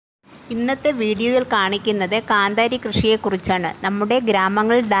ഇന്നത്തെ വീഡിയോയിൽ കാണിക്കുന്നത് കാന്താരി കൃഷിയെക്കുറിച്ചാണ്. നമ്മുടെ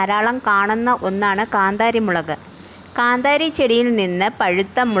ഗ്രാമങ്ങളിൽ ധാരാളം കാണുന്ന ഒന്നാണ് കാന്താരിമുളക്. കാന്താരി ചെടിയിൽ നിന്ന്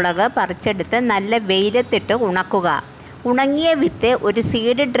പഴുത്ത മുളക് പറിച്ചെടുത്ത് നല്ല വെയിലത്തിട്ട് ഉണക്കുക. ഉണങ്ങിയ വിത്ത് ഒരു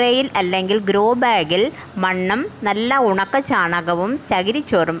സീഡ് ട്രേയിൽ അല്ലെങ്കിൽ ഗ്രോ ബാഗിൽ മണ്ണും നല്ല ഉണക്ക ചാണകവും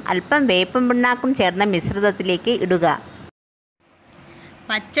ചകിരിച്ചോറും അല്പം വേപ്പും പിണ്ണാക്കും ചേർന്ന മിശ്രിതത്തിലേക്ക് ഇടുക.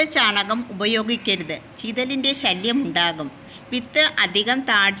 പച്ച ചാണകം ഉപയോഗിക്കരുത്, ചിതലിൻ്റെ ശല്യമുണ്ടാകും. വിത്ത് അധികം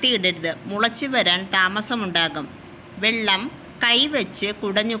താഴ്ത്തിയിടരുത്, മുളച്ചു വരാൻ താമസമുണ്ടാകും. വെള്ളം കൈവച്ച്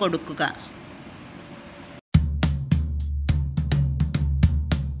കുടഞ്ഞു കൊടുക്കുക.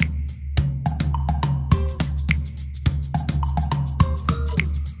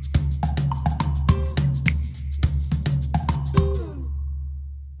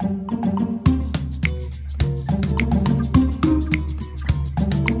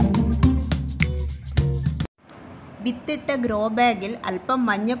 വിത്തിട്ട ഗ്രോ ബാഗിൽ അല്പം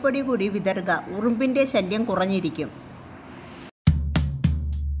മഞ്ഞപ്പൊടി കൂടി വിതറുക. ഉറുമ്പിൻ്റെ ശല്യം കുറഞ്ഞിരിക്കും.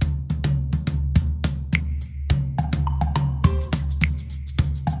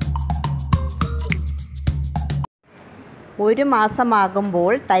 ഒരു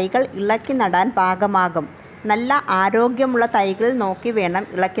മാസമാകുമ്പോൾ തൈകൾ ഇളക്കി നടാൻ പാകമാകും. നല്ല ആരോഗ്യമുള്ള തൈകൾ നോക്കി വേണം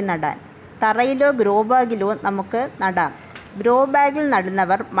ഇളക്കി നടാൻ. തറയിലോ ഗ്രോ ബാഗിലോ നമുക്ക് നടാം. ഗ്രോ ബാഗിൽ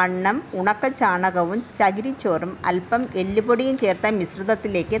നടുന്നവർ മണ്ണും ഉണക്ക ചാണകവും ചകിരിച്ചോറും അല്പം എല്ലുപൊടിയും ചേർത്ത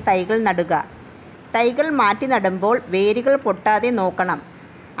മിശ്രിതത്തിലേക്ക് തൈകൾ നടുക. തൈകൾ മാറ്റി നടുമ്പോൾ വേരുകൾ പൊട്ടാതെ നോക്കണം.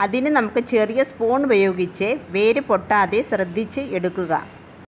 അതിന് നമുക്ക് ചെറിയ സ്പൂൺ ഉപയോഗിച്ച് വേര് പൊട്ടാതെ ശ്രദ്ധിച്ച് എടുക്കുക.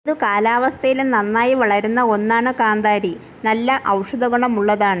 ഇത് കാലാവസ്ഥയിൽ നന്നായി വളരുന്ന ഒന്നാണ് കാന്താരി. നല്ല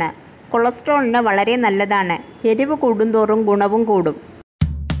ഔഷധഗുണമുള്ളതാണ്. കൊളസ്ട്രോളിന് വളരെ നല്ലതാണ്. എരിവ് കൂടുന്തോറും ഗുണവും കൂടും.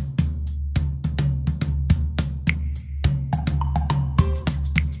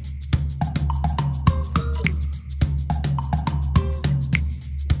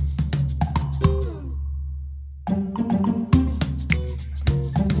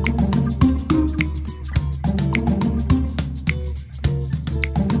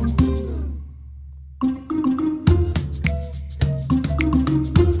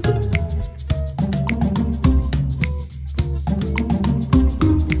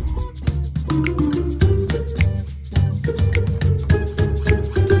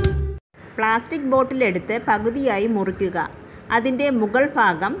 പ്ലാസ്റ്റിക് ബോട്ടിലെടുത്ത് പകുതിയായി മുറിക്കുക. അതിൻ്റെ മുകൾ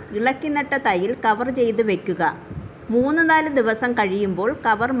ഭാഗം ഇളക്കി നട്ട തൈയിൽ കവർ ചെയ്ത് വയ്ക്കുക. 3-4 ദിവസം കഴിയുമ്പോൾ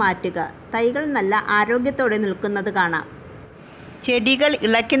കവർ മാറ്റുക. തൈകൾ നല്ല ആരോഗ്യത്തോടെ നിൽക്കുന്നത് കാണാം. ചെടികൾ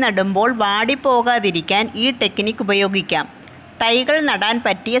ഇളക്കി നടുമ്പോൾ വാടിപ്പോകാതിരിക്കാൻ ഈ ടെക്നിക്ക് ഉപയോഗിക്കാം. തൈകൾ നടാൻ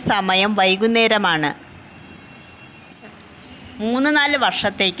പറ്റിയ സമയം വൈകുന്നേരമാണ്. 3-4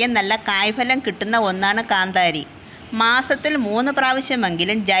 വർഷത്തേക്ക് നല്ല കായ്ഫലം കിട്ടുന്ന ഒന്നാണ് കാന്താരി. മാസത്തിൽ 3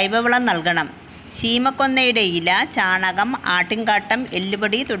 പ്രാവശ്യമെങ്കിലും ജൈവവളം നൽകണം. ശീമക്കൊന്നയുടെ ഇല, ചാണകം, ആട്ടിൻകാട്ടം,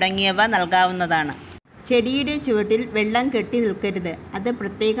 എല്ലുപൊടി തുടങ്ങിയവ നൽകാവുന്നതാണ്. ചെടിയുടെ ചുവട്ടിൽ വെള്ളം കെട്ടി നിൽക്കരുത്. അത്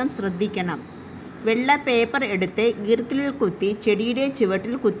പ്രത്യേകം ശ്രദ്ധിക്കണം. വെള്ള പേപ്പർ എടുത്ത് ഈർക്കിലിൽ കുത്തി ചെടിയുടെ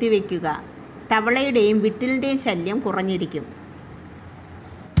ചുവട്ടിൽ കുത്തിവെക്കുക. തവളയുടെയും വിട്ടിലിൻ്റെയും ശല്യം കുറഞ്ഞിരിക്കും.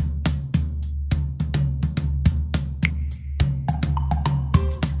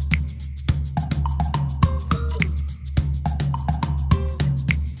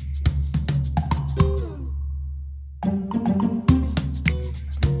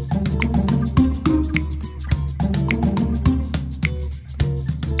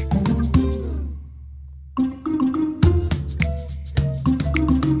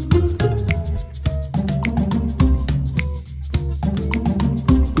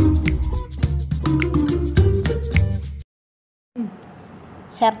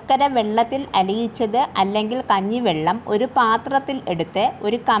 ശർക്കര വെള്ളത്തിൽ അലിയിച്ചത് അല്ലെങ്കിൽ കഞ്ഞിവെള്ളം ഒരു പാത്രത്തിൽ എടുത്ത്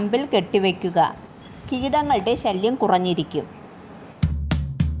ഒരു കമ്പിൽ കെട്ടിവെക്കുക. കീടങ്ങളുടെ ശല്യം കുറഞ്ഞിരിക്കും.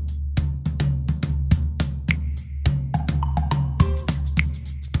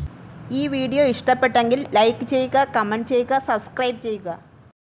 ഈ വീഡിയോ ഇഷ്ടപ്പെട്ടെങ്കിൽ ലൈക്ക് ചെയ്യുക, കമൻറ്റ് ചെയ്യുക, സബ്സ്ക്രൈബ് ചെയ്യുക.